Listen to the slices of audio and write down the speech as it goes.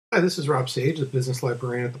Hi, this is Rob Sage, the business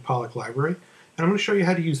librarian at the Pollock Library, and I'm going to show you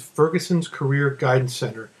how to use Ferguson's Career Guidance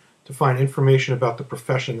Center to find information about the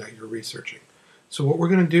profession that you're researching. So what we're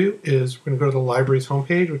going to do is we're going to go to the library's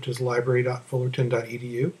homepage, which is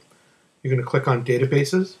library.fullerton.edu. You're going to click on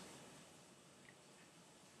Databases.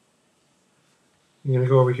 You're going to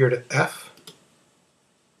go over here to F,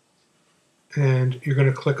 and you're going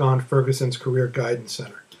to click on Ferguson's Career Guidance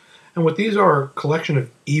Center. And what these are a collection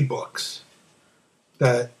of ebooks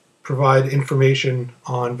that provide information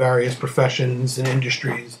on various professions and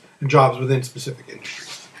industries and jobs within specific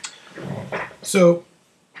industries. So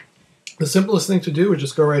the simplest thing to do is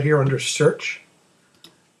just go right here under Search.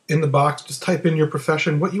 In the box, just type in your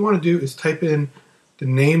profession. What you want to do is type in the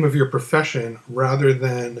name of your profession rather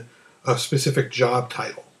than a specific job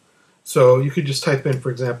title. So you could just type in,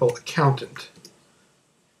 for example, accountant,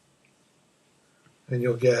 and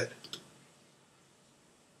you'll get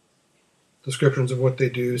descriptions of what they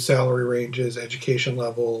do, salary ranges, education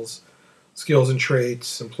levels, skills and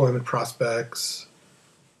traits, employment prospects,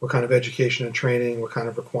 what kind of education and training, what kind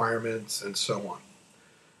of requirements, and so on.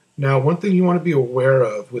 Now, one thing you want to be aware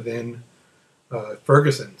of within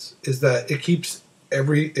Ferguson's is that it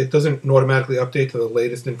doesn't automatically update to the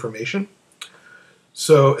latest information.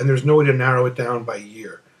 So, and there's no way to narrow it down by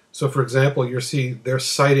year. So, for example, they're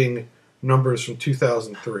citing numbers from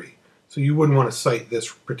 2003. So you wouldn't want to cite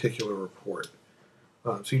this particular report.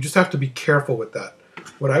 So you just have to be careful with that.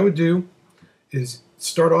 What I would do is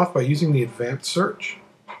start off by using the advanced search,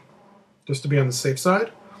 just to be on the safe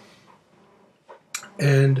side.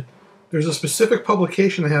 And there's a specific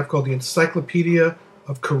publication they have called the Encyclopedia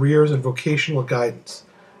of Careers and Vocational Guidance,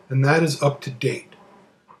 and that is up to date.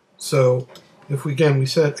 So if we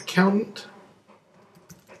said accountant,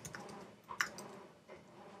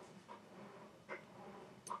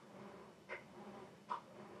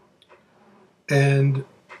 and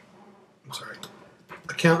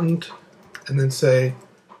accountant, and then say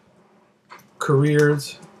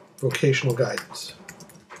careers, vocational guidance.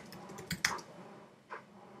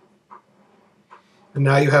 And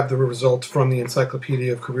now you have the results from the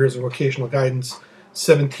Encyclopedia of Careers and Vocational Guidance,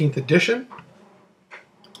 17th edition,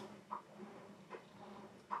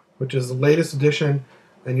 which is the latest edition,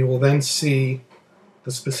 and you will then see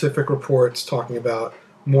the specific reports talking about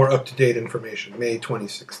more up-to-date information, May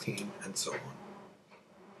 2016, and so on.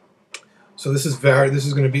 So this is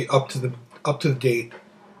going to be up to the date,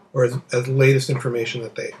 or as latest information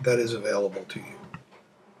that is available to you.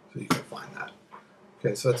 So you can find that.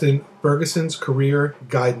 Okay, so that's in Ferguson's Career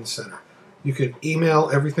Guidance Center. You can email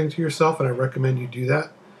everything to yourself, and I recommend you do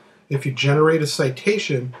that. If you generate a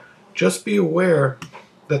citation, just be aware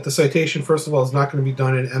that the citation, first of all, is not going to be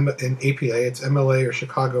done in APA. It's MLA or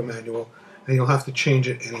Chicago Manual, and you'll have to change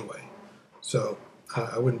it anyway. So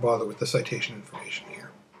I wouldn't bother with the citation information here.